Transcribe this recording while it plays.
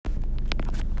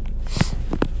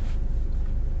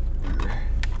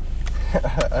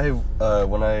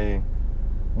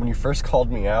when you first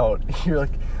called me out, you're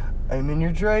like, I'm in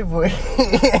your driveway.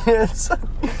 It's like,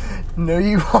 no,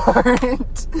 you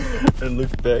aren't. I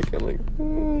looked back. I'm like,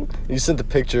 You sent the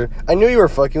picture. I knew you were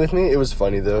fucking with me. It was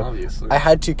funny, though. Obviously. I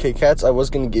had 2 Kit Kats. I was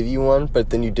going to give you one, but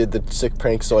then you did the sick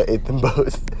prank, so I ate them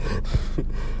both.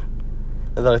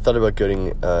 And then I thought about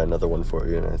getting another one for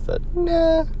you, and I thought,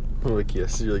 nah. I'm like,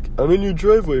 yes. You're like, I'm in your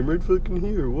driveway. I'm right fucking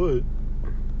here. What?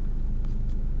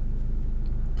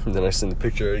 And then I send the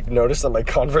picture. I noticed that my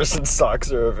Converse and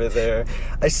socks are over there.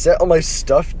 I set all my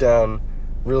stuff down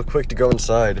real quick to go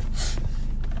inside.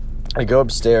 I go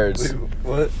upstairs. Wait,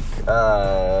 what?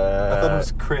 I thought it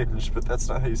was cringe, but that's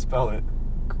not how you spell it.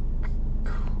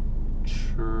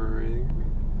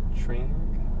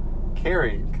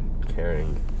 Caring.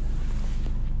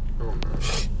 Oh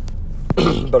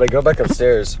no. But I go back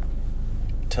upstairs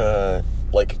to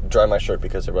like dry my shirt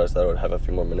because I realized that I would have a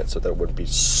few more minutes so that it wouldn't be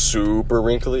super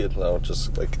wrinkly. And now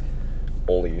just like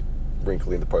only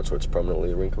wrinkly in the parts where it's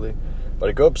permanently wrinkly. But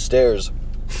I go upstairs.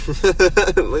 Look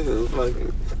at this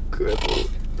fucking cripple.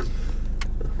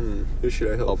 Who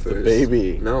should I help first? The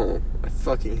baby. No, I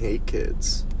fucking hate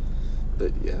kids.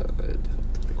 But yeah, I'd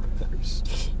help the baby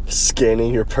first.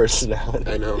 Scanning your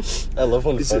personality. I know. I love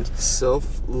when Is it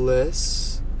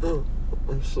selfless? Oh,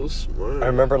 I'm so smart. I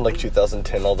remember in like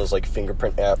 2010 all those like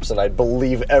fingerprint apps, and I'd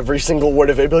believe every single word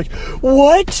of it. I'd be like,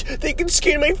 what? They can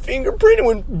scan my fingerprint and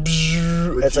when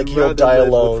it's like you'll die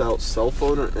alone. Without cell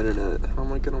phone or internet, how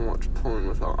am I gonna watch porn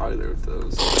without either of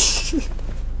those?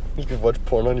 You could watch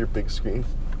porn on your big screen.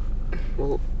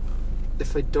 Well,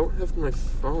 if I don't have my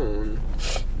phone,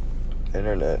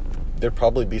 internet. There'd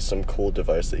probably be some cool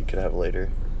device that you could have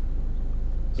later.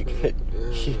 You could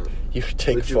you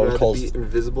take phone calls. Would you rather be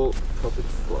invisible, probably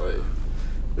fly?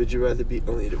 Would you rather be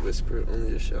only to whisper,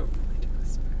 only to shout, only to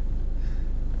whisper?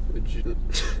 Would you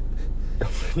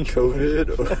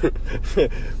COVID or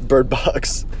Bird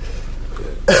Box?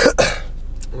 Yeah.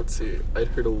 Let's see. I'd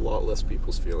hurt a lot less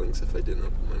people's feelings if I didn't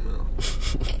open my mouth.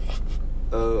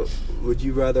 Would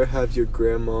you rather have your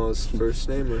grandma's first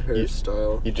name or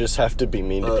hairstyle? You just have to be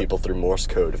mean to people through Morse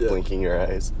code, blinking your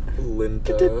eyes.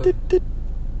 Linda.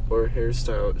 Or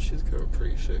hairstyle. She's got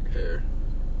pretty sick hair.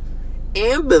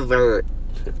 Ambivert.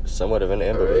 Somewhat of an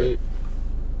ambivert. Right.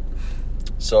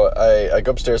 So I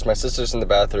go upstairs. My sister's in the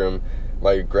bathroom.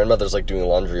 My grandmother's like doing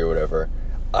laundry or whatever.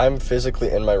 I'm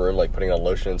physically in my room like putting on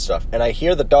lotion and stuff. And I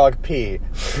hear the dog pee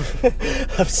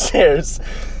upstairs.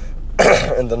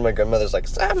 And then my grandmother's like,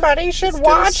 somebody should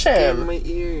watch him. My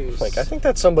ears. Like, I think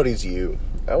that somebody's you.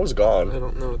 I was gone. I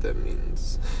don't know what that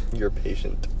means. You're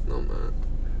patient. No, I'm not.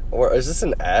 Or is this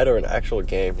an ad or an actual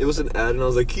game? It was an ad, and I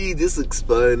was like, hey, this looks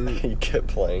fun. You kept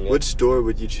playing it. Which door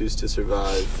would you choose to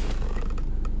survive?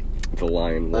 The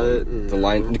lion. The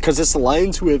lion. Because it's the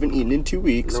lions who haven't eaten in 2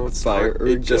 weeks. No, it's fire not. or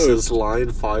It ghost. just says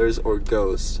lion, fires, or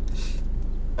ghost.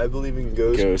 I believe in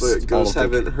ghosts, but ghosts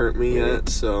haven't hurt me yet,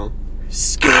 so...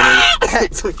 Scanning.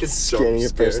 It's like a Scanning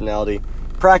your personality.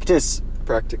 Practice.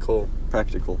 Practical.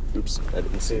 Oops, I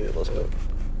didn't see it.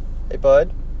 Hey,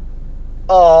 bud.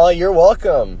 Aw, you're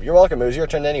welcome. You're welcome. It was your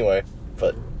turn anyway.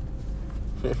 But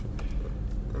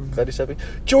glad he's happy.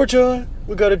 Georgia,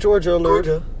 we got a Georgia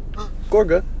alert.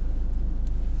 Gorga.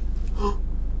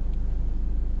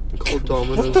 Called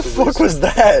Domino's. What the fuck was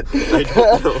that? I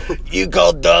don't know. You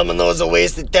called Domino's a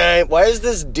waste of time. Why is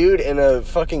this dude in a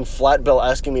fucking flat bill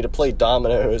asking me to play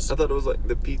Domino's? I thought it was like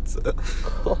the pizza.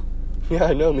 Yeah,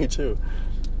 I know, me too.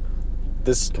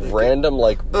 This random,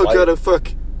 like... Oh, God,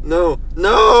 fuck. No!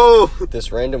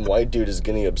 This random white dude is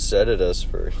getting upset at us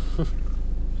for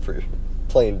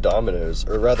playing Domino's.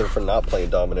 Or rather, for not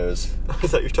playing Domino's. I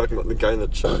thought you were talking about the guy in the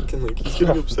truck, and like, he's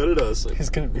getting upset at us. Like,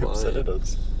 he's gonna be upset at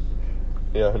us.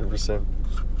 Yeah, 100%.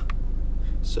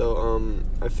 So,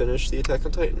 I finished the Attack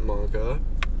on Titan manga.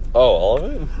 Oh, all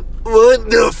of it? What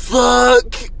the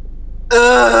fuck?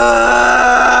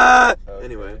 Okay.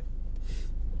 Anyway.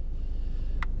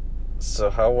 So,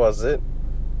 how was it?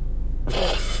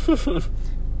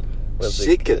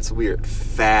 Shit gets weird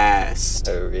fast.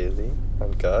 Oh, really? Oh,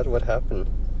 God, what happened?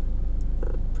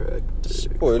 Practice.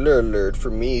 Spoiler alert for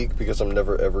me, because I'm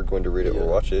never ever going to read it or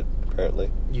watch it,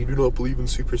 apparently. You do not believe in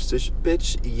superstition,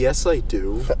 bitch? Yes, I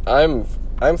do. I'm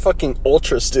fucking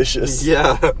ultra-stitious.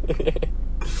 Yeah.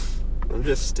 I'm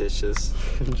just stitches.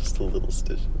 I'm just a little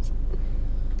stitches.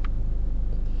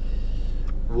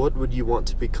 What would you want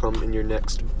to become in your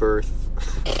next birth?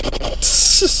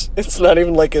 It's not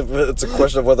even like it's a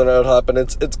question of whether or not it'll happen.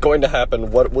 It's going to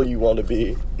happen. What will you want to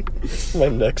be? My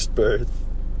next birth.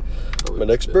 My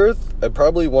next birth? I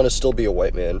probably want to still be a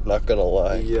white man. Not gonna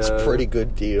lie. Yeah. It's a pretty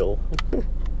good deal.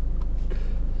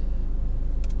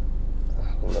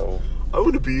 I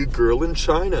want to be a girl in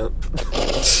China.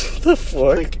 The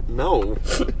fuck? Like, no.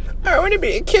 I want to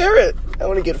be a carrot. I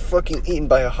want to get fucking eaten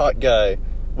by a hot guy.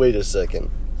 Wait a second.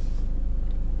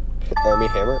 Army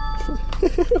Hammer?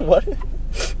 What?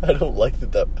 I don't like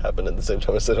that happened at the same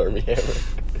time I said Army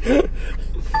Hammer.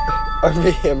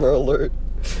 Army Hammer alert.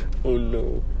 Oh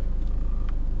no.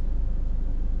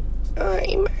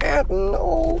 I'm having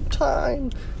old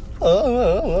time.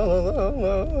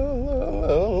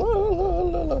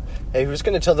 Hey, who's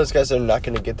gonna tell those guys they're not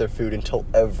gonna get their food until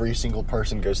every single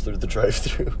person goes through the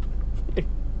drive-thru?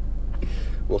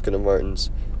 Welcome to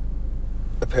Martin's.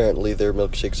 Apparently their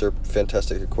milkshakes are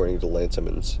fantastic according to Lance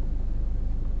Emmons.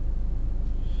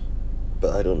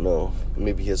 But I don't know.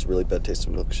 Maybe he has really bad taste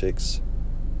in milkshakes.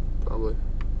 Probably.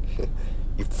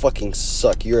 You fucking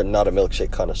suck. You're not a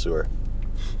milkshake connoisseur.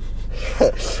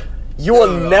 You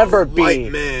will never be.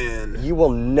 White man. You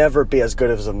will never be as good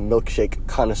as a milkshake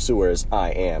connoisseur as I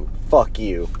am. Fuck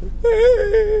you.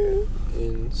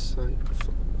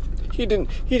 Insightful. He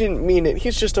didn't mean it.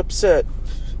 He's just upset.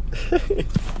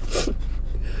 I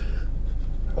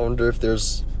wonder if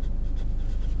there's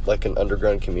like an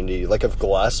underground community, like of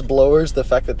glass blowers. The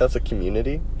fact that that's a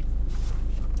community.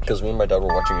 Because me and my dad were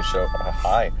watching a show.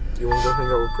 Hi. You want to go hang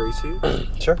out with Gracie?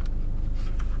 Sure.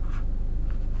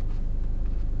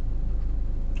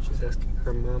 She's asking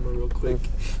her mama real quick.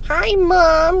 Hi,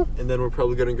 Mom. And then we're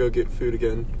probably gonna go get food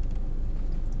again.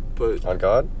 But On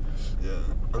God? yeah,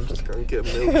 I'm just gonna get a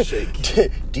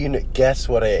milkshake. Do you guess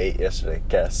what I ate yesterday?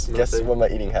 Guess Nothing. what my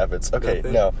eating habits. Okay,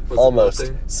 Nothing? no, Was it almost.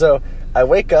 nothing? So I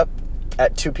wake up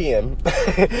at 2 p.m.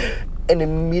 and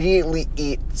immediately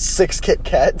eat 6 Kit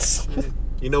Kats.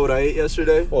 You know what I ate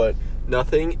yesterday? What?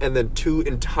 Nothing, and then 2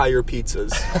 entire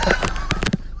pizzas.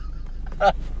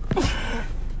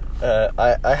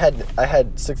 I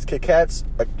had 6 Kit Kats,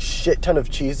 a shit ton of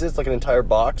cheeses, like an entire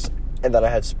box, and then I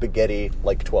had spaghetti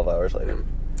like 12 hours later.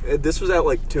 This was at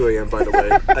like 2 a.m. by the way.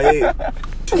 I ate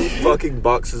 2 fucking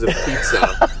boxes of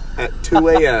pizza at 2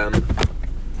 a.m.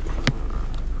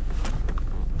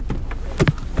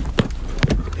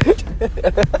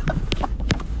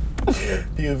 The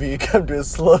UV come to a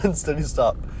slow and steady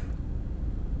stop.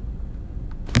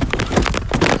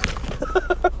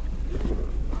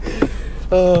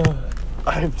 Oh,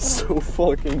 I'm so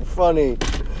fucking funny.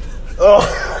 Oh,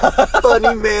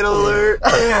 Funny man alert.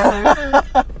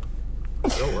 I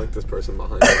don't like this person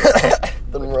behind me.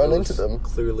 then run into them.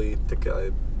 Clearly the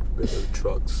guy with the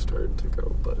truck started to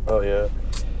go, but Oh yeah.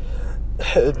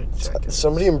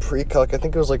 Somebody in pre-calc, I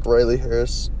think it was like Riley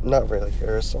Harris. Not Riley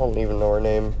Harris, I don't even know her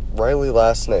name. Riley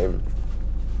last name.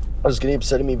 I was getting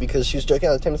upset at me because she was joking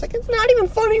all the time. It's like, it's not even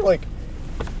funny. Like,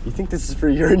 you think this is for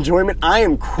your enjoyment? I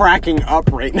am cracking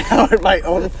up right now at my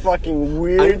own fucking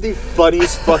weird... I'm the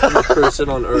funniest fucking person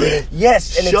on earth.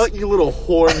 Yes, and Shut your little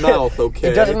whore mouth, okay?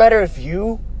 It doesn't matter if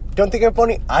you don't think I'm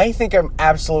funny. I think I'm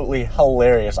absolutely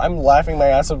hilarious. I'm laughing my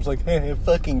ass off. I'm like, hey,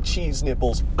 fucking cheese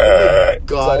nipples.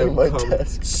 God, on my come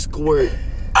desk. squirt.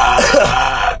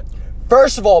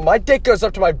 First of all, my dick goes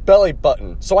up to my belly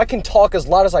button, so I can talk as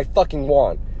loud as I fucking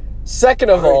want. Second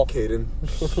of all... Alright, Caden.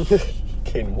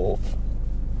 Caden Wolf.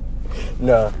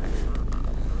 No.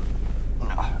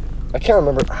 I can't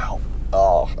remember. Ow.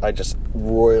 Oh, I just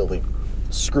royally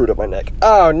screwed up my neck.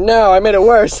 Oh no, I made it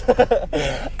worse.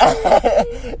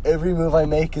 Every move I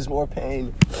make is more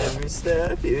pain. Every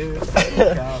step you take,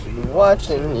 I'll be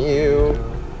Watching you.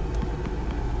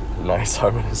 Nice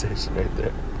harmonization right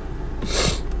there.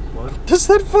 What? Does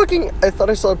that fucking... I thought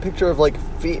I saw a picture of like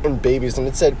feet and babies and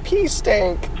it said pee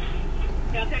stank.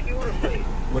 Yeah, I'll take your order, please.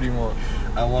 What do you want?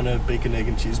 I want a bacon, egg,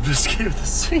 and cheese biscuit with a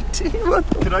sweet tea. What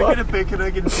the Can fuck? I get a bacon,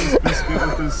 egg, and cheese biscuit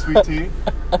with a sweet tea?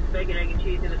 Bacon, egg, and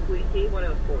cheese, and a sweet tea. What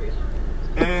else for you?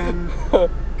 And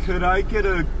could I get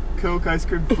a Coke ice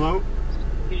cream float?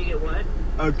 Did you get what?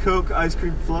 A Coke ice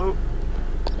cream float?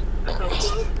 A Coke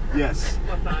float? Yes.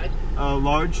 What size?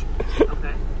 Large.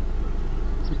 Okay.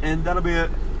 And that'll be it.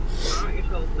 Alright, your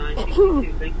total's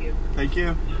 $9.62. Thank you. Thank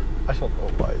you. I don't know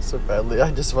why so badly.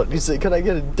 I just want you to say, can I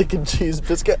get a dick and cheese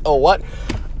biscuit? Oh, what?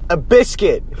 A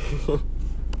biscuit! Can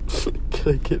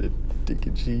I get a dick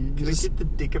and cheese? Can I get the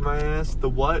dick in my ass? The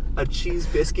what? A cheese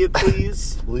biscuit,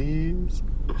 please? Please?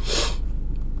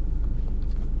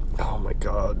 Oh my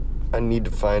god. I need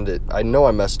to find it. I know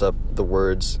I messed up the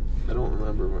words. I don't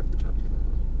remember what you're talking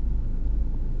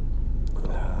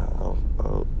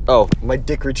Oh, my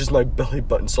dick reaches my belly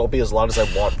button, so I'll be as loud as I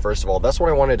want, first of all. That's what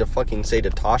I wanted to fucking say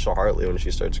to Tasha Hartley when she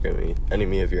starts screaming.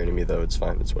 Enemy of your enemy, though. It's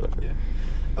fine. It's whatever. Yeah.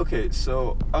 Okay,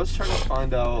 so I was trying to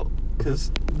find out,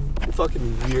 because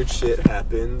fucking weird shit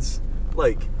happens.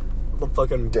 Like, the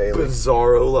fucking Daily.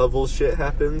 bizarro level shit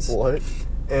happens. What?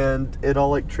 and it all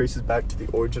like traces back to the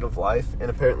origin of life, and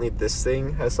apparently this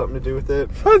thing has something to do with it.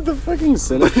 What the fucking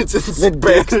centipede? It's in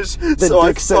Spanish, so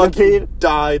I fucking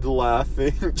died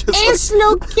laughing. Just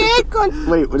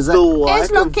Wait, what is that? the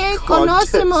lack of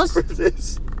context for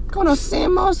this.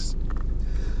 Conocemos.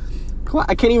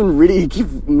 I can't even read it. You keep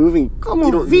moving. Como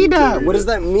You don't need to vida. read What does it.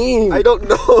 that mean? I don't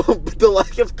know, but the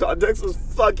lack of context was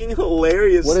fucking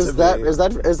hilarious. What is to that? me. Is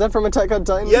that from Attack on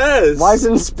Titan? Yes. Why is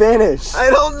it in Spanish? I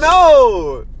don't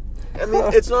know. I mean,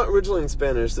 it's not originally in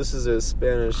Spanish. This is a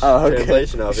Spanish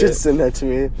translation of You should it. send that to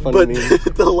me. Funny But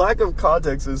meme. the lack of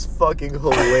context is fucking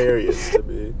hilarious to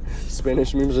me.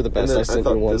 Spanish memes are the And best. then I I sent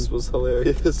thought you one. this was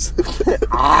hilarious.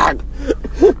 Ah!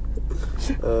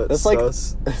 That's like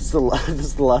sus. this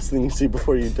is the last thing you see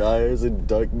before you die is a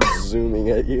duck zooming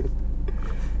at you.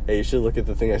 Hey, you should look at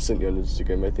the thing I sent you on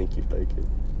Instagram. I think you'd like it.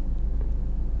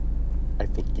 I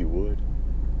think you would.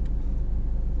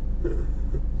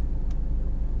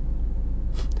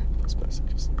 Those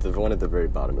messages. The one at the very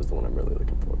bottom is the one I'm really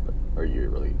looking for. But are you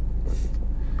really looking for?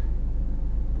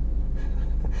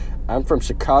 I'm from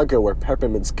Chicago, where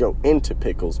peppermints go into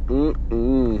pickles. Bien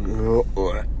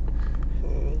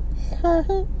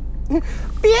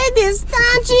está,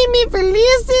 Jimmy,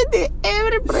 felices de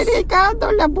haber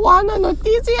predicado la buena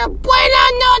noticia.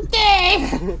 Buena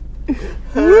noche!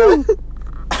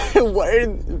 What?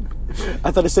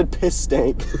 I thought it said piss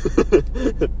stank.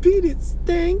 Beat it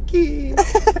stanky.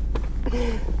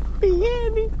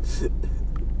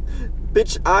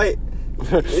 Bitch,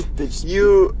 Bitch,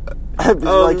 you. I'm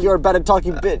like, you're a better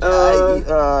talking bitch.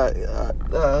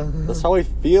 That's how I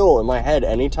feel in my head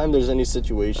anytime there's any I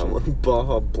situation. want to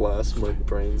Baja blast my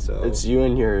brains out. It's you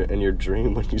and your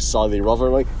dream when you saw the revolver,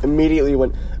 like immediately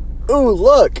went, ooh,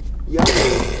 look,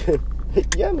 yummy.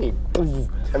 yummy. I mean,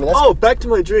 that's Back to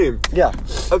my dream. yeah.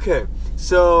 Okay,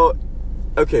 so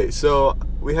I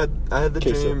had the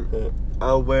dream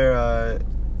where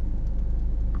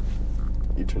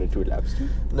You turn into a lobster.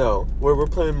 where we're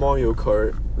playing Mario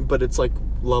Kart, but it's like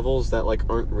levels that like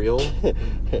aren't real.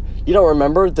 You don't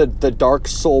remember the Dark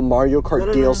Soul Mario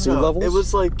Kart DLC levels? It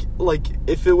was like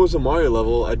if it was a Mario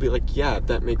level, I'd be like, yeah,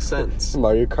 that makes sense.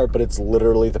 Mario Kart, but it's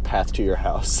literally the path to your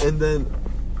house. And then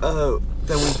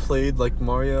we played like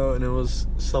Mario, and it was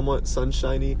somewhat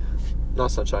sunshiny,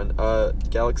 not sunshine,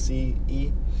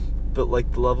 Galaxy-y, but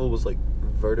like the level was like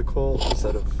vertical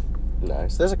instead of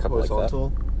Nice. There's a couple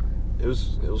horizontal. like It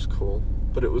was cool,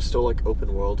 but it was still like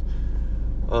open world.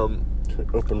 that.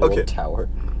 Open world Okay. tower.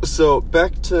 So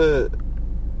back to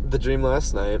the dream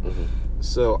last night. Mhm.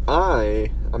 So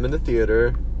I'm in the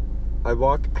theater. I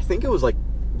think it was like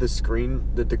the screen,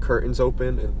 the curtains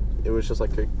open, and it was just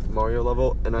like a Mario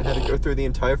level, and I had to go through the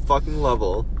entire fucking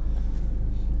level.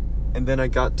 And then I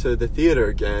got to the theater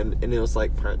again, and it was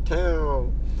like part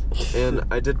 2. And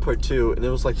I did part 2, and it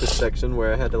was like this section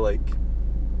where I had to like,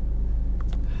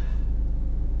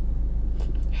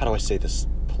 How do I say this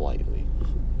politely?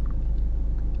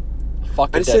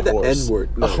 Fuck I a didn't say dead the horse.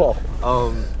 N-word. No.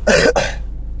 Oh.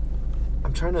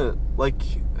 I'm trying to like,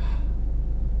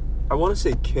 I want to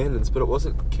say cannons, but it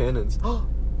wasn't cannons.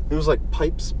 It was like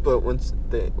pipes, but once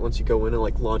you go in, it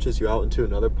like launches you out into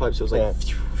another pipe. So it was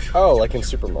like, Oh, like in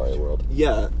Super Mario World.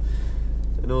 yeah,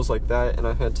 and it was like that, and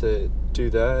I had to do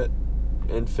that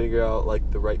and figure out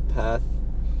like the right path,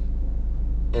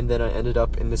 and then I ended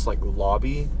up in this like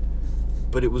lobby,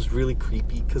 but it was really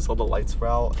creepy because all the lights were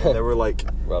out, and there were like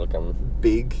Welcome.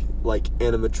 big like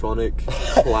animatronic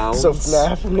clowns. So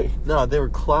FNAF. No, they were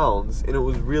clowns, and it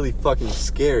was really fucking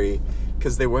scary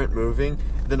because they weren't moving.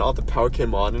 Then all the power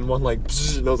came on, and one like,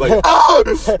 and I was like, oh!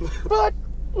 But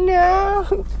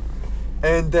no.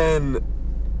 And then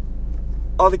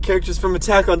all the characters from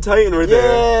Attack on Titan were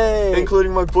there, Yay!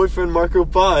 including my boyfriend Marco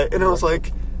Bot. And I was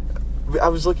like, I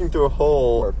was looking through a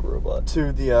hole Mark Robot.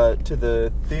 to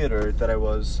the theater that I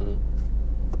was.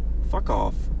 Fuck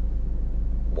off.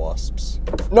 Wasps.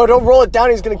 No, don't roll it down.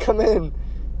 He's gonna come in.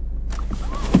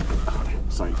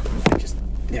 Sorry.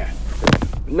 Yeah.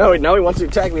 No, now he wants to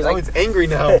attack me. He's Oh, like, he's angry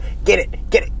now. get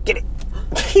it.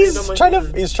 He's on my trying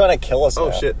hand. to kill us. Oh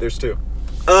now. shit, there's 2.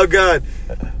 Oh god,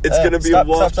 it's gonna be stop, a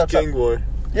wasp stop. gang war.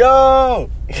 Yo!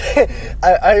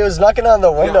 I was knocking on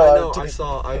the window. Yeah, I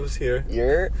know. I was here.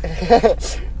 You're. I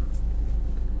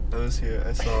was here.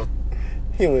 I saw.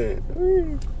 He went.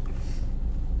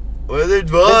 Where are the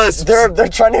wasps? They're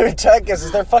trying to attack us.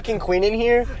 Is there fucking queen in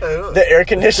here? I don't- The air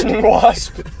conditioning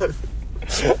wasp.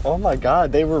 Oh my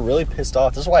god, they were really pissed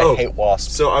off. This is why I hate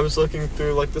wasps. So I was looking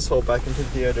through like this hole back into the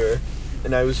theater,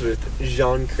 and I was with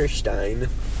Jean Christine,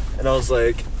 and I was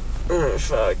like, oh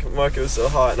fuck, Marco's so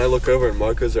hot, and I look over and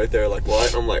Marco's right there like,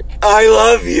 what? And I'm like, I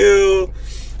love you.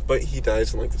 But he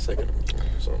dies in, like, the second one,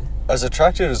 so... As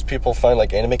attractive as people find,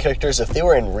 like, anime characters, if they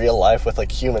were in real life with,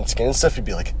 like, human skin and stuff, you'd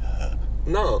be like...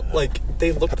 No, like,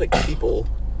 they looked like people.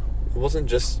 It wasn't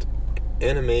just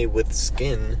anime with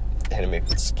skin. Anime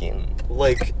with skin.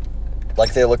 Like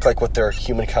they look like what their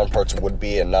human counterparts would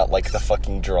be and not, like, the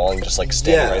fucking drawing just, like,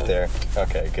 standing right there.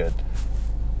 Okay, good.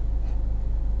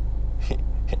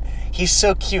 He's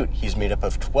so cute. He's made up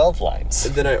of 12 lines.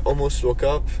 And then I almost woke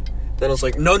up. Then I was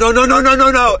like, no.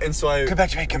 And so I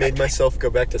made myself go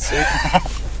back to sleep.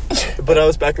 But I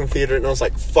was back in the theater, and I was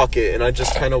like, fuck it. And I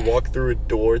just kind of walked through a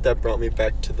door that brought me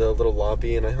back to the little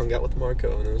lobby, and I hung out with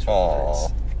Marco, and it was really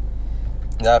nice.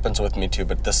 That happens with me, too.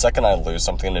 But the second I lose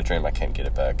something in a dream, I can't get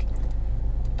it back.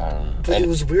 But it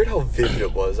was weird how vivid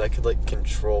it was. I could, like,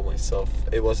 control myself.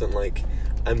 It wasn't like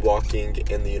I'm walking,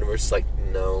 and the universe is like,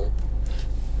 no.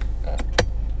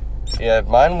 Yeah,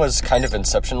 mine was kind of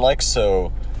Inception-like,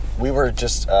 so... We were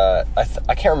just, I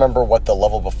can't remember what the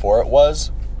level before it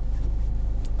was,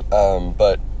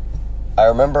 but I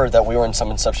remember that we were in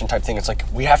some Inception type thing. It's like,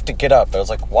 we have to get up. And I was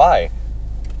like, why?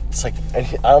 It's like, and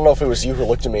I don't know if it was you who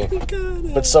looked at me,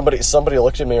 but somebody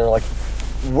looked at me and were like,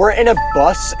 we're in a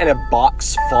bus and a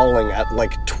box falling at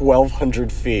like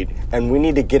 1,200 feet, and we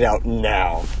need to get out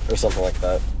now, or something like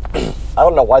that. I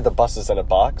don't know why the bus is in a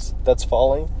box that's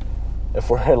falling. If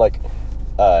we're in like...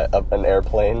 an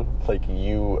airplane, like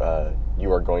you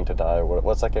are going to die.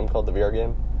 What's that game called? The VR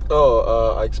game?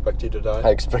 I Expect You to Die. I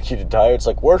Expect You to Die. It's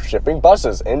like, we're shipping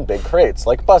buses in big crates.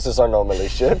 Like, buses are normally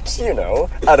shipped,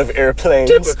 out of airplanes.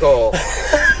 Typical.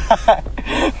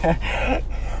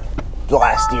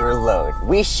 Last year alone,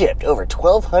 we shipped over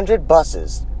 1,200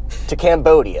 buses to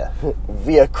Cambodia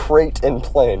via crate and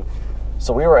plane.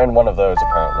 So we were in one of those,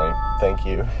 apparently. Thank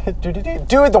you.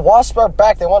 Dude, the wasps are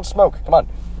back. They want smoke. Come on.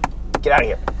 Get out of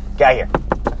here. Get out of here.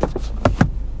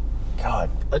 God.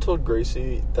 I told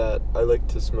Gracie that I like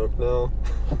to smoke now.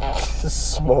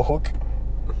 Smoke?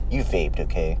 You vaped,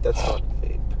 okay? That's not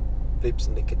vape. Vape's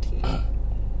nicotine.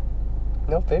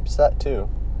 No, vape's that too.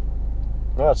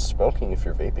 You're not smoking if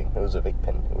you're vaping. It was a vape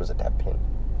pen. It was a dab pen.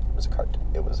 It was a cart.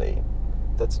 It was a...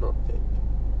 That's not vape.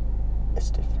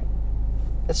 It's different.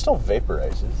 It still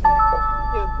vaporizes.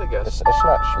 Yeah, I guess. It's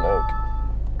not smoke.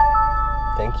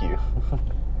 Thank you.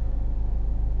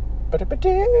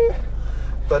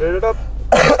 Ba-da-da-da.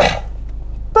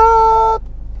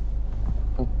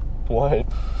 What?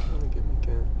 Give me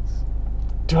gas.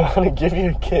 Do I want to give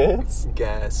you a kiss?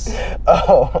 Gas.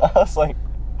 Oh, I was like,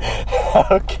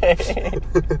 okay.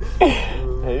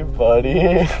 Hey,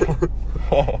 buddy.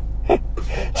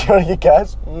 Do you want to get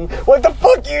gas? What the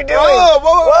fuck are you doing?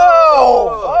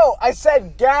 Whoa! I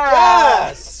said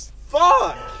gas!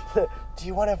 Fuck! Do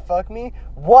you want to fuck me?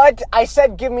 What? I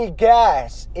said give me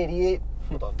gas, idiot.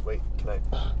 Hold on, wait, can I?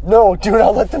 No, dude,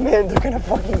 I'll let them in. They're gonna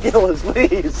fucking kill us.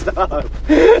 Please, stop. No.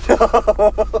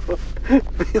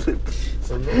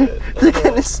 They're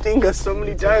gonna sting us so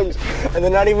many times, and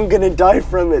they're not even gonna die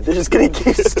from it. They're just gonna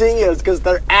keep stinging us because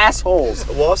they're assholes.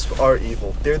 Wasps are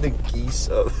evil. They're the geese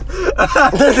of...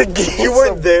 They're the geese. You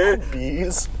weren't there.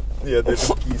 Bees. Yeah, they're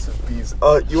the geese of bees.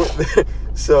 You weren't there.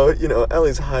 So,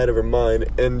 Ellie's high out of her mind,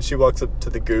 and she walks up to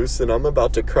the goose, and I'm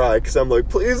about to cry, because I'm like,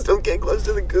 please don't get close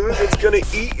to the goose, it's gonna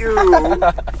eat you.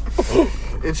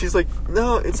 And she's like,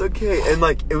 no, it's okay. And,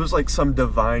 it was like some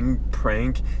divine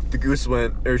prank. The goose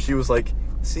she was like,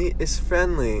 see, it's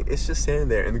friendly, it's just standing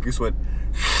there. And the goose went, and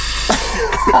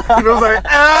I was like,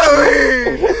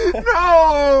 Ellie,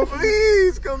 no,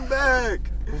 please come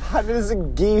back. How does a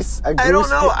goose I don't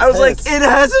know. I was like, it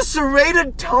has a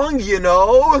serrated tongue,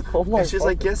 Oh my and she's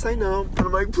like, yes, I know. And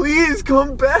I'm like, please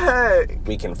come back.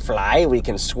 We can fly, we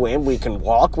can swim, we can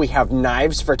walk, we have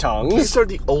knives for tongues. Geese are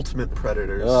the ultimate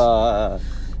predators. I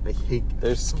hate...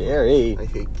 They're scary. I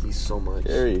hate geese so much.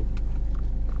 Scary.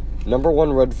 Number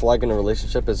one red flag in a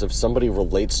relationship is if somebody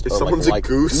relates to... If someone's a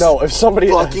goose... No, if somebody...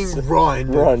 Fucking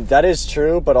run. Run. That is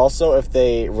true, but also if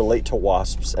they relate to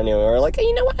wasps. Anyway, or like, hey,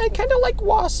 you know what? I kind of like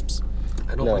wasps.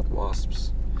 I don't like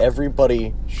wasps.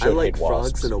 Everybody should I like hate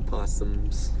wasps. frogs and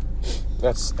opossums.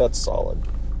 That's solid.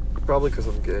 Probably because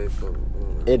I'm gay, but...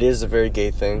 It is a very gay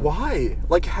thing. Why?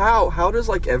 Like, how? How does,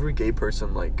 every gay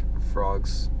person like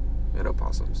frogs and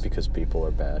opossums? Because people are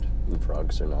bad and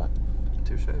frogs are not.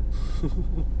 Touche.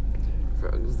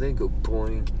 Frogs, they go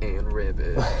boink and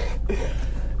ribbit.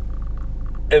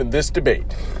 In this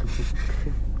debate.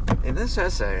 In this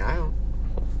essay, I don't...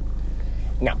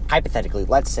 Now, hypothetically,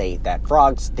 let's say that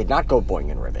frogs did not go boing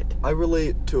and ribbit. I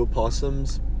relate to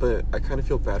opossums, but I kind of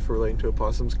feel bad for relating to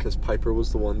opossums because Piper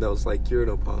was the one that was like, you're an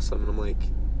opossum. And I'm like,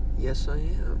 yes, I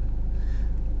am.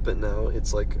 But now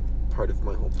it's like part of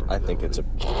my whole personality. I think it's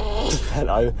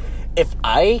if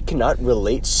I cannot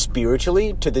relate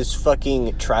spiritually to this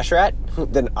fucking trash rat,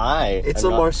 then It's a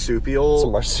marsupial. It's a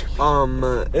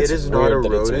marsupial. It is not a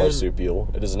rodent. It's a marsupial.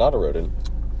 It is not a rodent.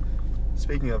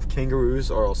 Speaking of,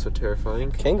 kangaroos are also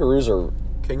terrifying. Kangaroos are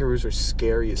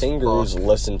scary as Kangaroos fuck.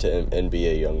 listen to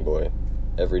NBA Youngboy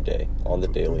every day on the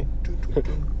daily.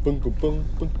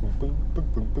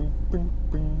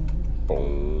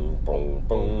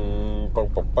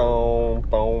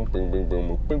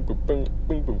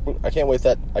 I can't wait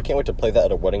to play that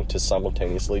at a wedding to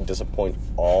simultaneously disappoint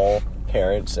all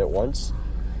parents at once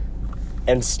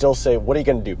and still say, what are you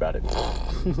gonna do about it?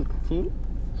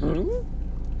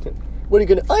 What are you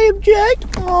gonna... I object!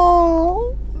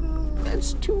 Oh,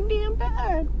 that's too damn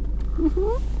bad.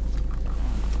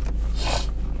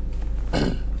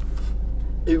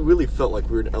 It really felt like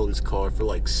we were in Ellie's car for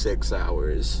like 6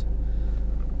 hours.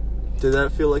 Did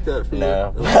that feel like that for you?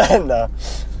 No. No.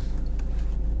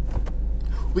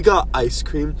 We got ice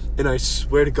cream, and I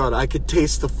swear to God, I could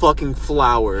taste the fucking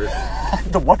flour.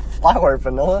 The what flour?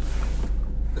 Vanilla?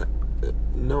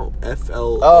 No,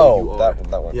 FLOUR. Oh,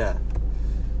 that one. Yeah.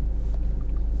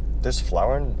 There's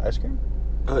flour in ice cream?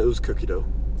 It was cookie dough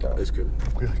ice cream.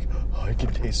 We're like, oh, I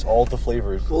can taste all the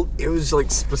flavors. Well, it was like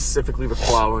specifically the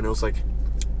flour, and it was like...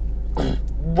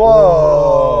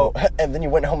 Whoa! And then you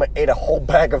went home and ate a whole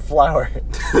bag of flour.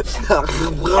 Miller,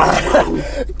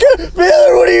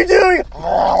 what are you doing?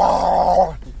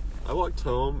 I walked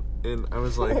home and I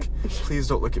was like, please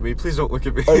don't look at me, please don't look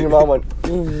at me. And your mom went,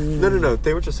 No,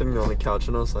 they were just sitting there on the couch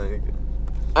and I was like,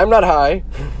 I'm not high.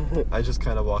 I just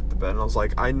kind of walked the bed and I was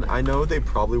like, I know they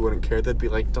probably wouldn't care. They'd be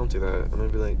like, don't do that. And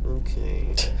I'd be like,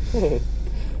 okay.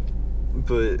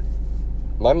 But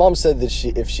my mom said that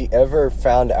if she ever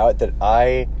found out that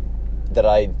I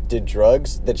did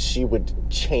drugs, that she would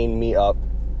chain me up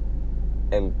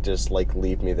and just like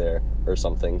leave me there or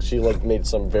something. She like made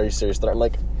some very serious threat. I'm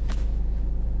like,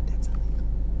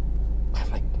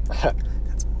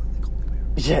 that's more illegal.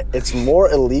 Yeah, it's more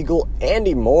illegal and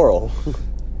immoral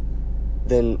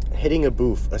than hitting a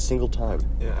booth a single time.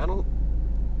 Yeah, I don't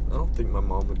think my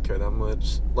mom would care that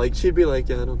much. Like, she'd be like,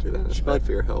 yeah, don't do that. It's bad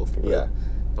for your health. But yeah.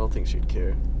 I don't think she'd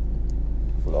care.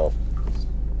 No.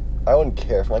 I wouldn't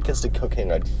care. If my kids did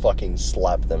cocaine, I'd fucking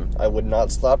slap them. I would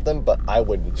not slap them, but I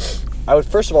would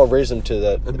first of all raise them to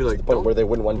the point where they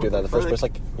wouldn't want to do that in the first place.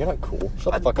 Like, you're not cool.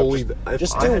 Shut the fuck up.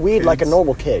 Just do weed like a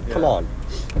normal kid. Yeah. Come on.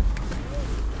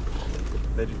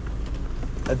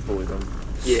 I'd bully them.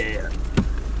 Yeah.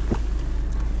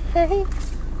 Hey.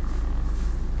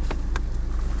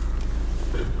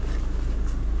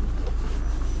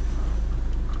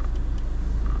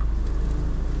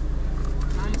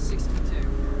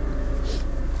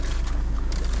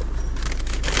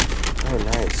 Oh,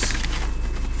 nice.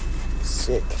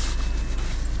 Sick.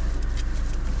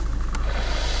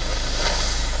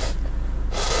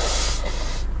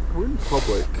 We're in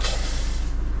public.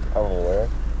 I'm aware.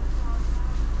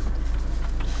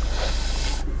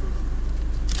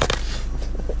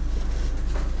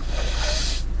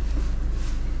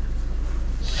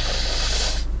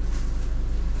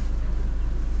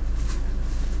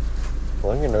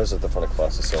 Blowing your nose at the front of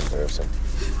class is so embarrassing.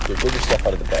 Dude, get your stuff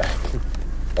out of the bag.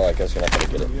 Oh, I guess you're not gonna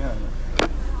get it. Yeah.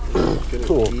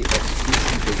 Cool. Eat a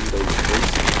sushi burrito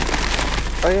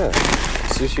with Oh yeah,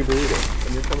 sushi burrito.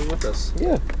 and you're coming with us.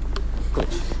 Yeah.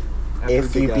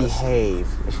 If you behave.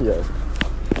 Yeah.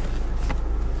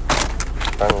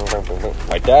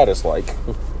 My dad is like,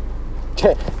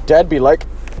 Dad be like,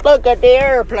 look at the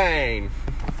airplane.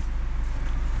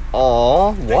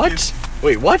 Aw, what?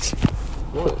 Wait, what?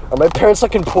 What? Are my parents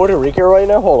like in Puerto Rico right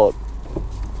now? Hold up.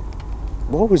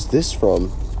 What was this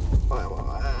from?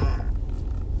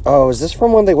 Oh, is this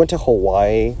from when they went to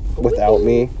Hawaii without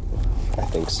me? I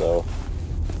think so.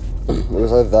 It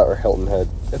was either that or Hilton Head.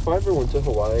 If I ever went to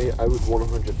Hawaii, I would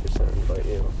 100% invite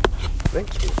you.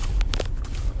 Thank you.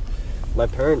 My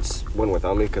parents went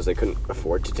without me because they couldn't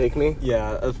afford to take me.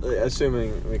 Yeah,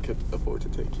 assuming we could afford to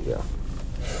take you. Yeah.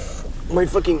 My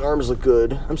fucking arms look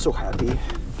good. I'm so happy.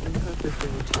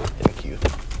 Thank you.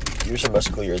 Yours are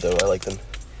muscular though. I like them.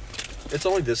 It's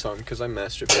only this arm because I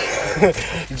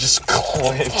masturbate. You just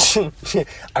clench.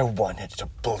 I wanted to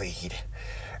bleed.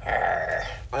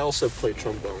 I also play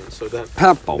trombone, so that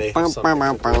may have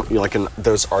something. You're like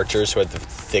those archers who had the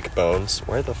thick bones.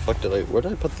 Where the fuck did I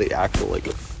put the actual like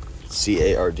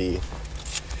C-A-R-D?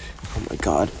 Oh my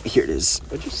god, here it is.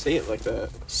 Why'd you say it like that?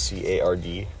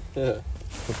 C-A-R-D. Yeah.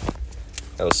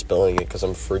 I was spelling it because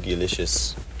I'm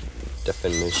Fergalicious.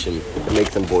 Definition.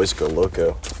 Make them boys go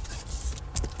loco.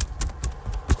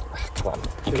 Come on,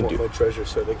 you can do my treasure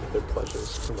so they get their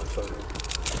pleasures from my phone.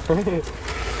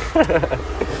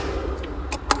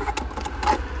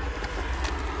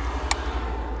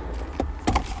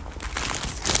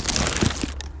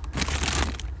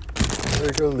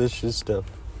 Delicious stuff.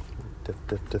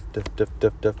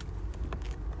 Duff.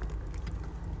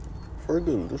 For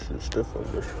delicious stuff on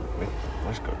this with me.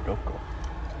 Let's go, don't go.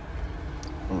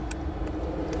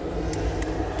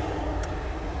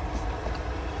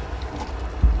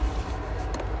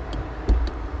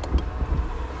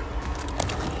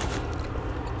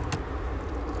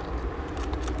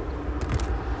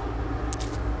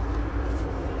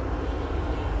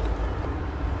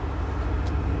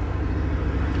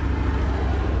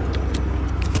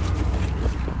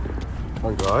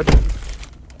 Oh God.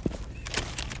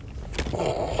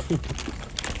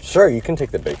 Sure, you can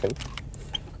take the bacon.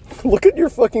 Look at your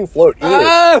fucking float. Eat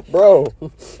it. Bro.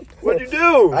 What'd you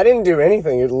do? I didn't do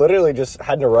anything. It literally just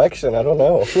had an erection. I don't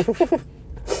know.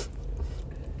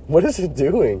 What is it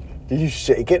doing? Did you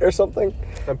shake it or something?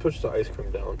 I pushed the ice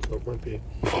cream down, so it might be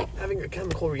having a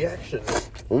chemical reaction.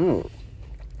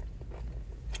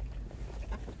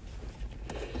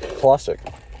 Classic.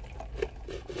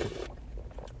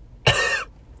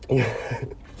 You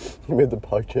made the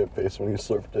PogChamp face when you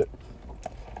slurped it.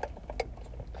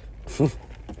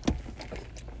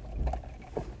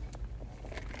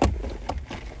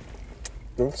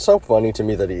 It's so funny to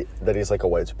me that he's like a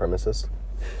white supremacist.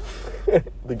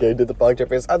 The guy did the PogChamp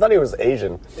face. I thought he was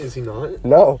Asian. Is he not?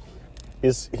 No,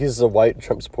 he's a white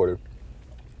Trump supporter,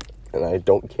 and I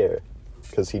don't care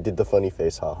because he did the funny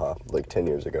face, haha, like 10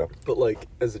 years ago. But like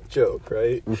as a joke,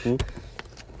 right? Mm-hmm.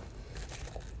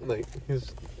 Like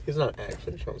he's not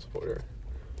actually a Trump supporter.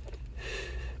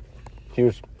 He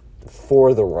was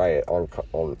for the riot on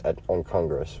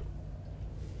Congress.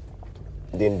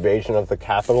 The invasion of the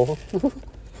Capitol.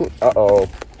 Uh-oh.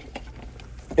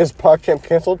 Is PogChamp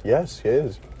canceled? Yes, he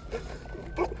is.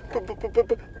 But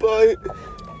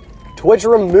Twitch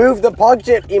removed the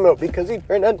PogChamp emote because he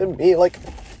turned out to be like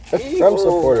a Trump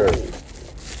supporter.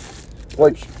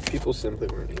 Like, people simply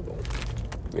weren't evil.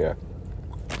 yeah.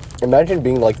 Imagine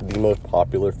being like the most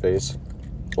popular face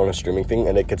on a streaming thing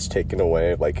and it gets taken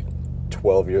away like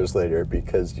 12 years later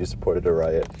because you supported a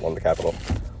riot on the Capitol.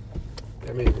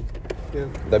 I mean, yeah.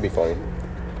 That'd be funny.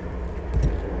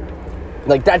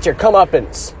 Like, that's your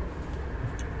comeuppance.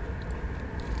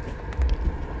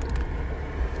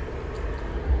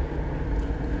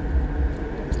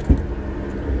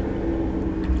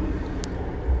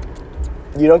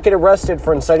 You don't get arrested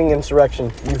for inciting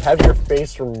insurrection. You have your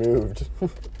face removed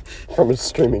from a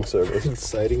streaming service.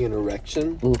 Inciting an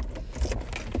erection?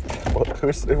 What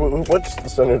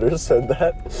senator said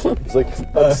that? It's like,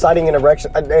 inciting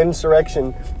an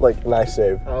insurrection, like, nice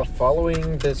save.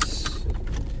 Following this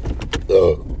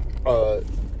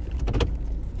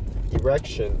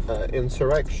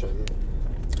insurrection.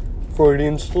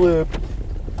 Freudian slip.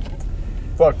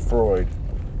 Fuck Freud.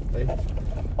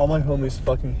 All my homies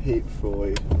fucking hate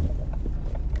Freud.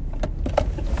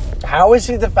 How is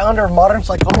he the founder of modern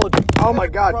psychology? Oh my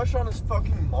God. Crush on his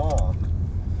fucking mom.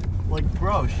 Like,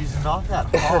 bro, she's not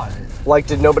that hot. Like,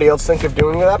 did nobody else think of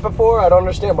doing that before? I don't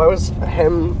understand. Why was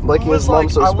him liking his mom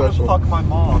so I special? want to fuck my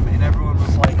mom, and everyone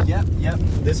was like, yep,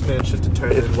 this man should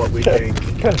determine what we think.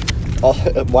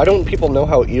 Why don't people know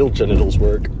how eel genitals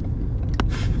work?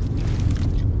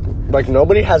 Like,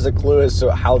 nobody has a clue as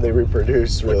to how they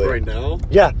reproduce, really. Like right now?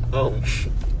 Yeah. Oh.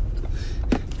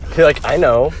 You're like, I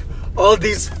know. All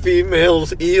these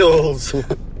females eels.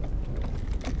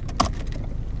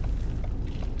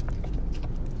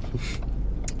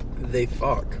 They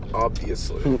fuck,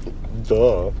 obviously.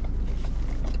 Duh.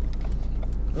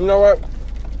 You know what?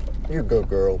 You go,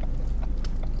 girl.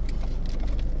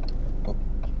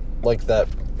 Like that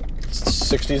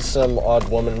 60-some-odd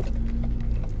woman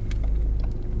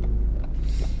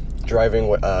driving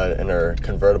in her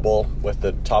convertible with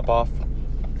the top off.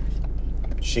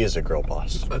 She is a girl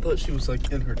boss. I thought she was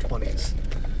like in her 20s.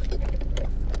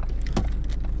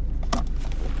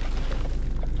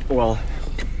 Well,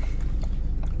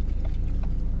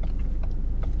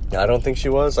 I don't think she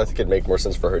was. I think it'd make more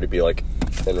sense for her to be like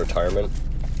in retirement.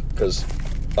 Because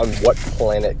on what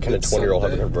planet can a 20-year-old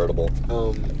have a convertible?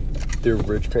 Their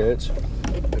rich parents.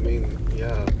 I mean,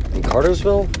 yeah. In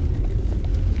Cartersville?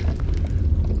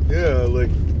 Yeah, like,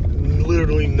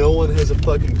 literally no one has a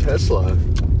fucking Tesla.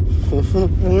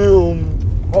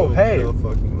 Oh, hey. No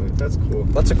fucking way. That's cool.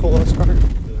 That's a cool ass car. Yeah.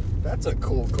 That's a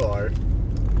cool car.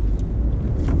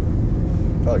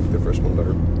 I like the first one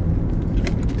better.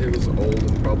 It was old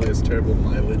and probably has terrible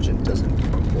mileage and doesn't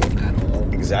crumble at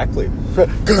all. Exactly.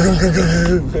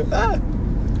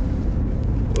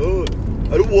 Oh,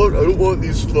 I don't want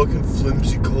these fucking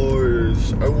flimsy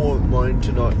cars. I want mine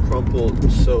to not crumple,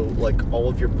 so like all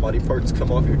of your body parts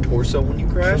come off your torso when you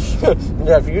crash.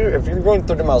 Yeah, if you're going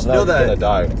 30 miles an hour, you're gonna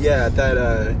die. Yeah, that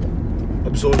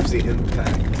absorbs the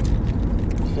impact.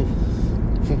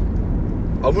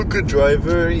 I'm a good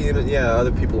driver. You know, yeah,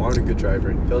 other people aren't a good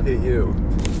driver. They'll hit you.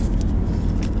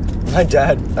 My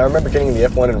dad, I remember getting in the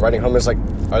F1 and riding home. He's like,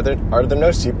 "Are there no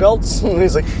seatbelts?" And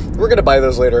he's like, "We're gonna buy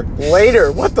those later."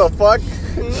 Later? What the fuck?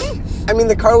 I mean,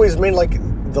 the car was made like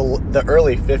the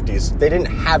early 50s. They didn't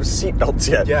have seatbelts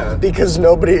yet. Yeah. Because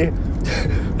nobody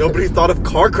thought of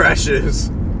car crashes.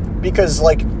 Because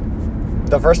like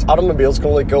the first automobiles can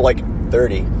only go like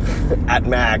 30 at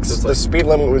max. So the speed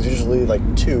limit was usually like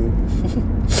 2.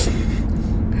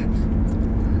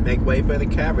 Make way for the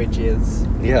carriages.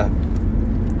 Yeah.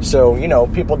 So, you know,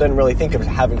 people didn't really think of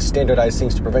having standardized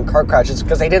things to prevent car crashes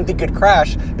because they didn't think you'd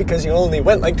crash because you only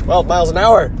went like 12 miles an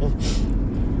hour.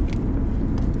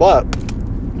 But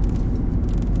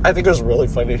I think it was really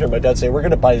funny to hear my dad say, "We're going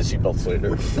to buy the seatbelts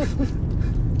later."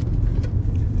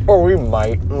 Or we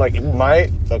might. I'm like,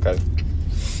 might? Okay.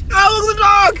 Oh, look at the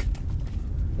dog!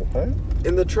 What?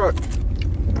 In the truck.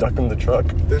 Duck in the truck?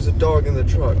 There's a dog in the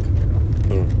truck.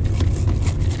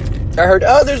 I heard,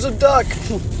 oh, there's a duck!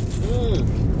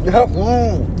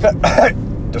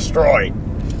 Destroy.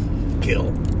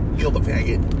 Kill the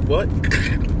faggot. What?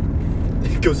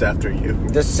 It goes after you.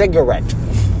 The cigarette.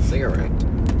 Cigarette.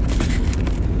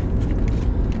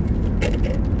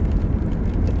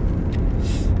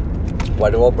 Why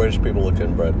do all British people look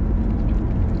inbred?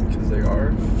 Because they are.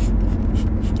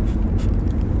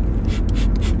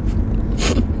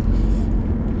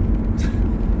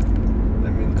 I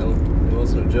mean, it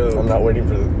wasn't a joke. I'm not waiting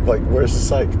for like, where's the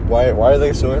psych? Why are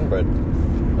they so inbred?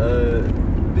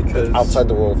 Because Outside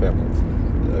the royal family.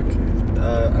 Okay.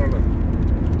 I don't know.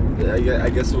 I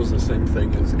guess it was the same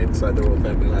thing as inside the royal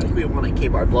family. Like, we want to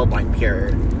keep our bloodline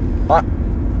pure. What?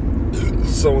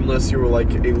 So unless you were like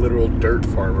a literal dirt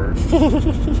farmer.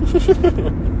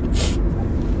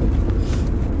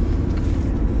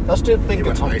 I still think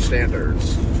it's high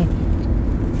standards.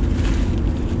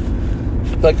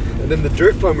 like, And then the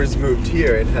dirt farmers moved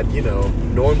here and had, you know,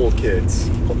 normal kids.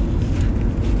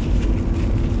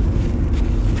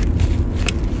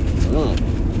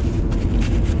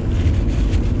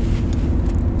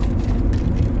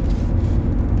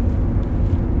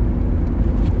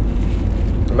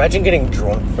 Imagine getting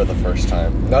drunk for the first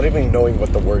time, not even knowing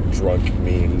what the word drunk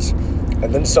means,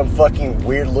 and then some fucking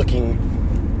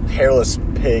weird-looking hairless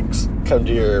pigs come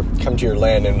to your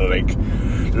land and they're like,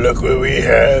 "Look what we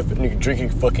have," and you're drinking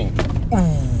fucking.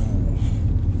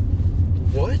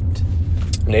 What?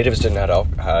 Native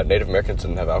Americans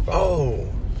didn't have alcohol. Oh.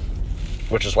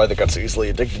 Which is why they got so easily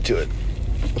addicted to it.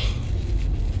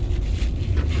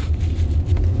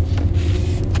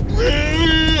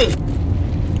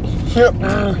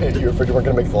 You afraid you weren't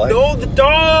gonna make the light? No, the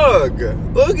dog!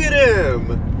 Look at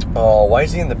him! Oh, why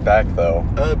is he in the back though?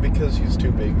 Because he's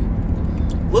too big.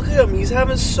 Look at him, he's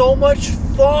having so much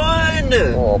fun!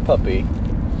 Oh, puppy.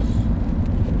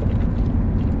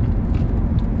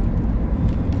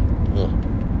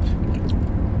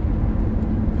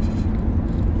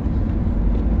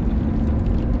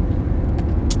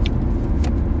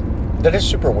 That is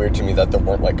super weird to me that there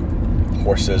weren't like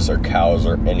horses or cows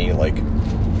or any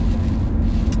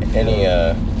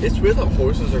It's weird that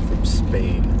horses are from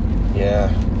Spain.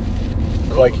 yeah.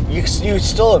 Like you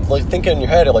still like think in your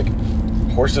head like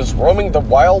horses roaming the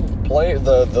wild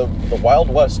the Wild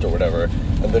West or whatever,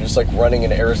 and they're just like running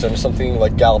in Arizona or something,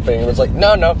 like galloping, and it's like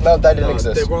no that didn't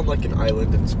exist. They were on like an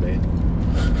island in Spain.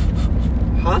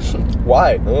 Huh?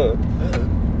 Why?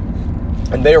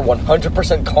 And they are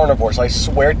 100% carnivores. I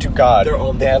swear to God. They're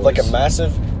omnivores. They had like a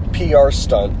massive PR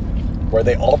stunt where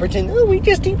they all pretend, oh, we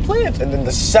just eat plants. And then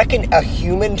the second a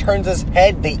human turns his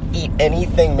head, they eat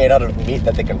anything made out of meat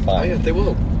that they can Oh, find. yeah, they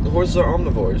will. The horses are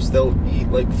omnivores. They'll eat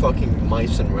like fucking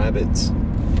mice and rabbits.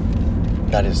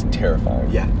 That is terrifying.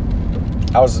 Yeah.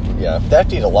 They have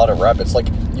to eat a lot of rabbits. Like,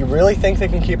 you really think they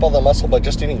can keep all the muscle by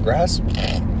just eating grass?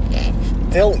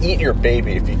 They'll eat your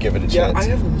baby if you give it a Yeah, chance. I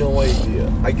have no idea.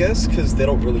 I guess because they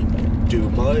don't really do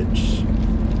much.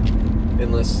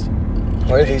 Unless...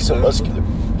 Why are they so muscular?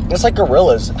 It's like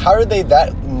gorillas. How are they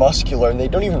that muscular and they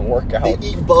don't even work out? They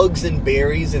eat bugs and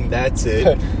berries and that's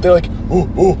it. They're like,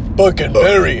 ooh, bug and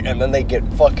berry. And then they get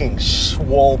fucking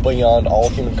swole beyond all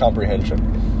human comprehension.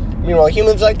 Meanwhile,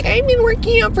 humans like, I've been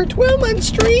working out for 12 months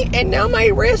straight and now my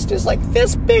wrist is like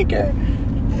this bigger.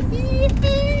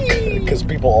 Because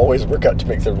people always work out to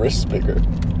make their wrists bigger.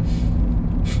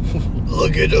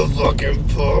 Look at the fucking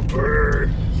popper.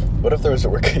 What if there was a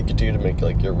workout you could do to make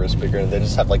like your wrist bigger, and they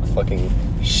just have like fucking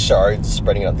shards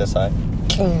spreading out this high?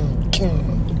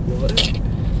 What?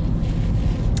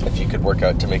 If you could work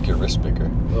out to make your wrist bigger,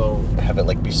 have it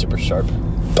like be super sharp.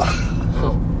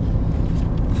 Oh.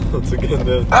 Once again,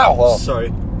 the. Ow! Well,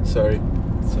 Sorry.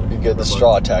 You good? The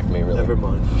straw attacked me. Really. Never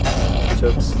mind.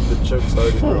 The joke's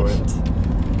already ruined.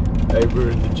 I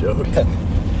ruined the joke.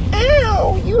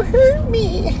 Ow! You hurt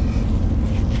me.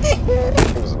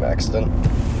 It was an accident,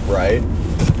 right? I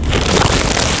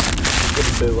was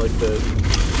gonna say like the.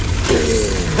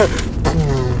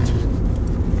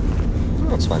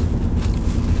 That's fine.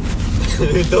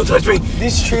 Don't touch me.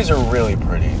 These trees are really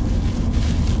pretty.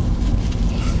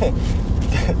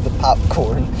 The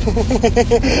popcorn.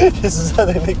 This is how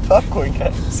they make popcorn,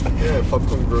 guys. Yeah,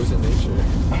 popcorn grows in nature.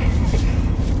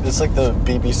 It's like the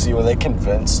BBC when they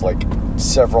convince like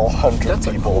several hundred people. That's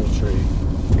a cool tree.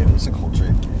 It is a cool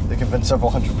tree. They convinced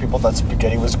several hundred people that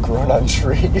spaghetti was grown on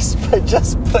trees by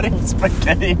just putting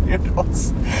spaghetti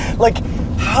noodles. Like,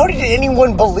 how did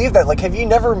anyone believe that? Like, have you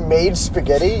never made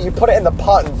spaghetti? You put it in the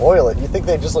pot and boil it. You think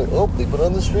they just like, oh, they put it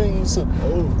on the trees.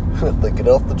 They get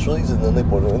off the trees and then they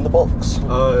put it in the box.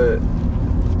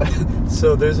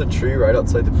 So there's a tree right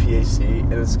outside the PAC,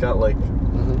 and it's got like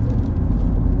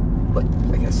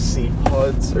I guess seed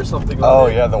pods or something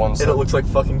on it. Yeah, the ones. And it looks like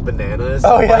fucking bananas.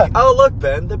 Oh, yeah. Like, oh, look,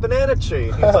 Ben, the banana tree.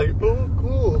 And he's like, oh,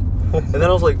 cool. And then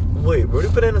I was like, wait, where do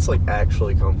bananas like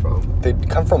actually come from? They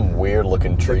come from weird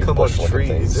looking trees. They come on bush-looking trees.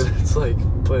 things. And it's like,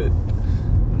 but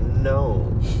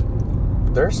no.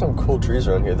 There are some cool trees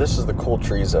around here. This is the cool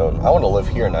tree zone. I want to live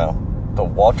here now. The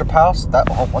Waltrip house?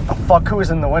 What the fuck? Who is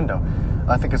in the window?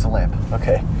 I think it's a lamp.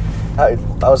 Okay. I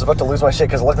was about to lose my shit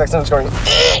because it looked like someone's going.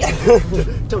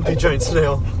 Don't be a giant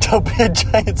snail. Don't be a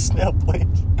giant snail, please.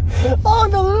 Oh,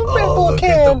 the little pimple look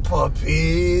can. at the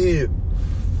puppy.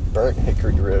 Burnt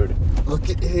Hickory Road. Look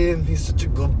at him. He's such a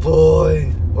good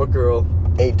boy. Or girl.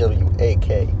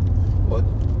 AWAK. What?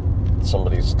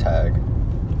 Somebody's tag.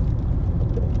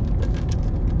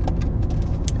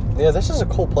 Yeah, this is a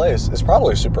cool place. It's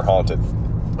probably super haunted.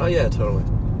 Oh, yeah, totally.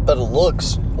 But it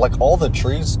looks like all the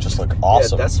trees just look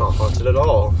awesome. Yeah, that's not haunted at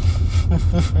all.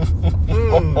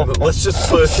 Let's just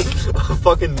put a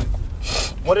fucking...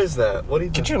 What is that? What do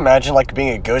you... Could you imagine, like, being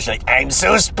a ghost, like, I'm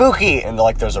so spooky! And,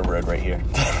 like, there's a road right here.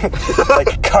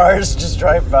 Like, cars just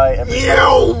drive by every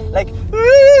time. Like,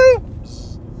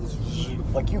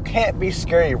 like, you can't be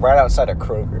scary right outside a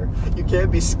Kroger. You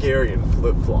can't be scary in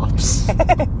flip-flops.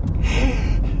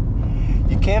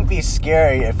 You can't be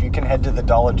scary if you can head to the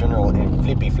Dollar General in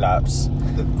flippy flops.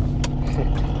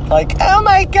 Like, oh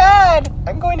my god!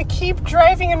 I'm going to keep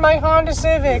driving in my Honda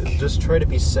Civic. Just try to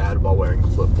be sad while wearing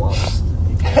flip-flops.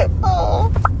 Oh.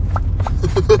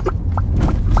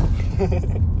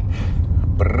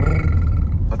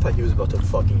 I thought he was about to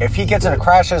fucking... If he gets in a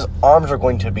crash, his arms are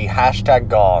going to be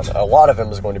 #gone. A lot of him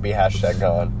is going to be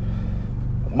 #gone.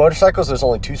 Motorcycles, there's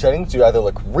only two settings. You either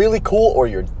look really cool or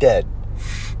you're dead.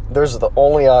 Those are the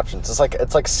only options. It's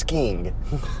like skiing.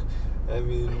 I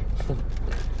mean,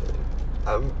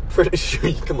 I'm pretty sure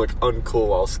you can look uncool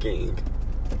while skiing.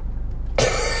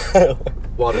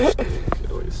 Water skiing,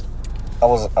 at least. I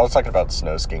was talking about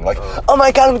snow skiing. Like, oh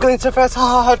my god, I'm going so fast.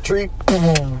 Ha ha, tree.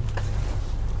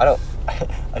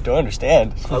 I don't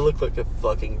understand. I look like a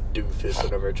fucking doofus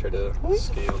whenever I try to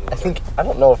ski on water. I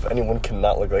don't know if anyone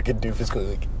cannot look like a doofus going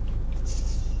like...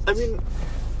 I mean...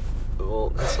 Well,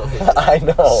 that's not I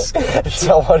know. It's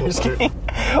not water skiing.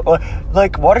 Well,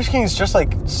 like, water skiing is just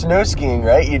like snow skiing,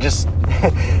 right? You just...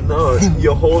 No,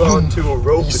 you hold on to a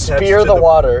rope attached spear to the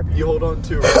water. You hold on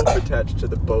to a rope attached to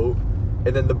the boat,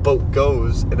 and then the boat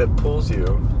goes, and it pulls you.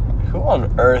 Who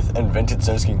on earth invented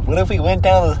snow skiing? What if we went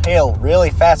down the hill really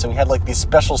fast and we had, like, these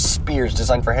special spears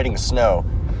designed for hitting snow?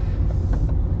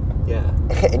 Yeah.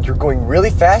 And you're going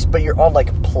really fast, but you're on,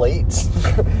 like, plates.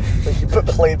 Like, you put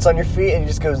plates on your feet and you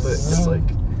just go... It's like...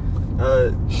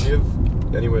 do you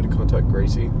have any way to contact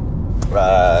Gracie?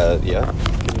 Yeah.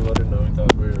 Can you let her know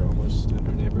that we're almost in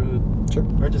her neighborhood? Sure.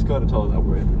 Or just go ahead and tell her that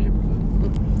we're in her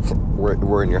neighborhood.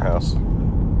 We're in your house.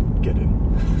 Get in.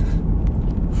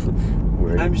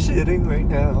 I'm shitting right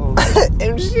now.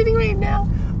 I'm shitting right now.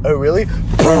 Oh, really?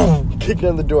 Boom! Kick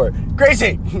down the door.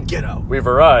 Gracie! Get out. We've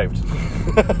arrived.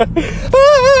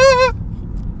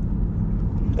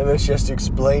 And then she has to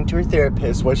explain to her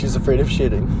therapist why she's afraid of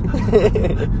shitting.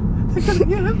 They're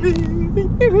gonna get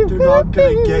me. They're not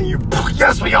gonna get you.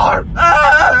 Yes, we are!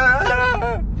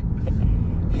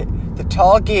 The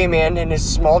tall gay man and his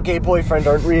small gay boyfriend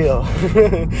aren't real.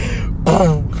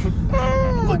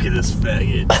 Look at this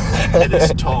faggot and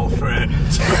his tall friend.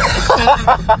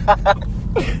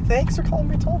 Thanks for calling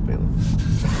me tall, Bailey.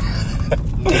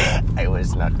 I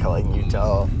was not calling you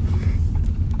tall.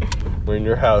 We're in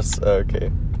your house.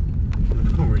 Okay.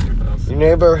 We're in your house. Your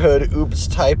neighborhood. Oops,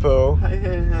 typo.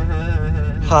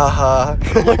 Ha ha.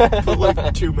 Put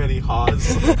like too many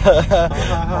ha's.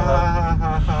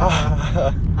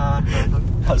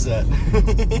 How's that?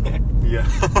 Yeah.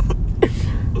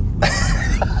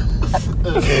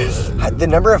 The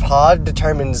number of ha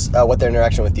determines what their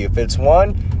interaction with you. If it's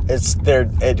 1, it's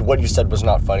what you said was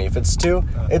not funny. If it's 2,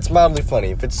 it's mildly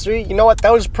funny. If it's 3, you know what?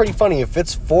 That was pretty funny. If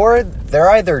it's 4, they're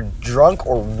either drunk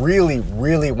or really,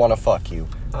 really want to fuck you.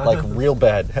 Like, real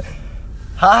bad.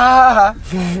 Ha ha ha.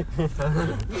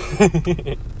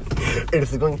 And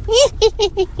if they're going,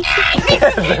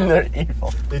 then they're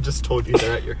evil. They just told you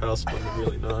they're at your house, but they're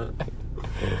really not.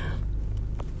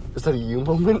 Is that a you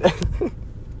moment?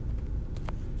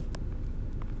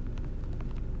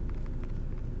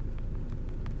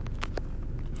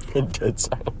 Dead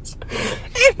silence.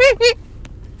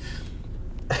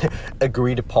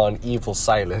 Agreed upon evil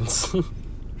silence.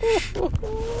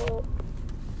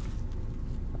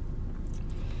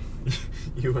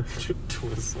 You have to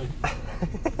whistle. I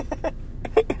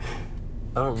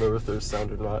don't remember if there's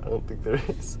sound or not. I don't think there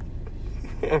is.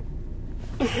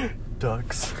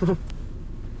 Ducks.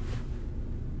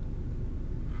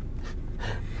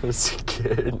 I'm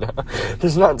scared now.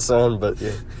 There's not sound, but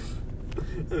yeah.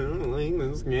 I don't like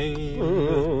this game.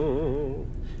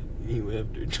 You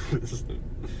have to twist it.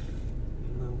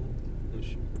 No, I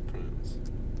should promise.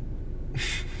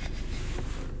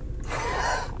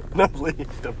 No,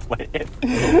 leave to play it.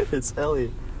 It's Ellie.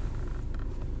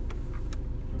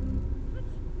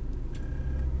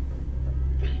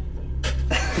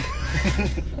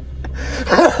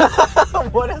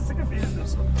 What has to confuse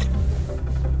this one?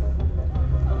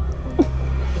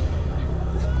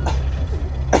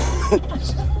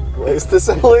 Is this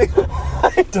Emily?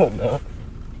 I don't know.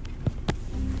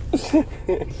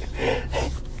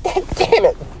 Damn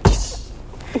it!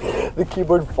 The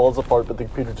keyboard falls apart, but the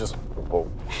computer just...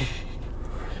 Whoa.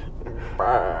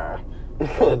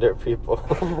 Under people.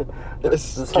 This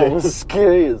sounds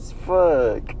scary as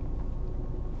fuck.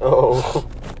 Oh.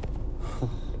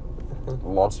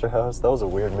 Monster House? That was a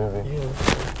weird movie. Yeah.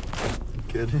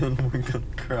 Get in, we're gonna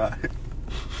cry.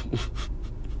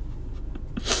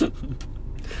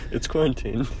 It's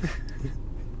quarantine.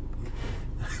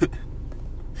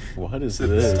 What is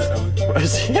this? What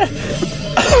is he?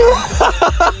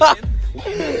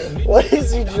 What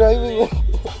is he driving?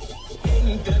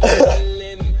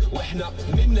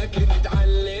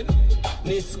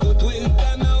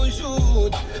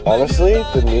 Honestly,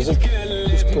 the music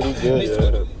is pretty good.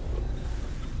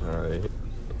 Yeah. Alright.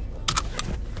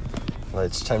 Well,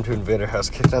 it's time to invade her house,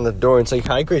 kick down the door, and say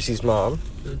hi, Gracie's mom.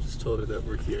 I just told her that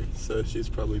we're here, so she's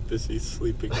probably busy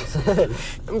sleeping or something.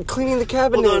 I'm cleaning the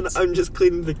cabinets. Hold on, I'm just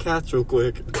cleaning the cats real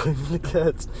quick. Cleaning the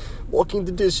cats. Walking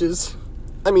the dishes.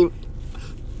 I mean...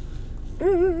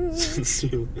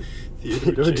 Theodore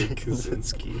J.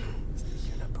 Kaczynski.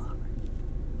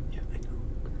 Yeah, I know.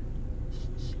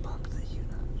 He bumped the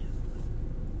Una.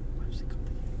 Why does he call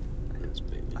the Una? His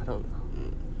baby. I don't know.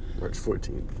 March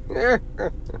 14th.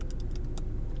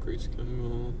 Grace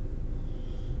Kimball.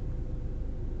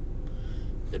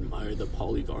 Admire the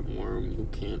polygon worm you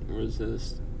can't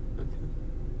resist. Okay.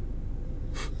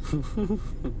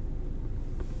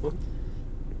 What?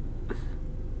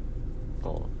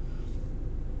 Oh.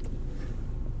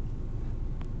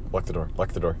 Lock the door.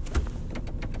 Lock the door.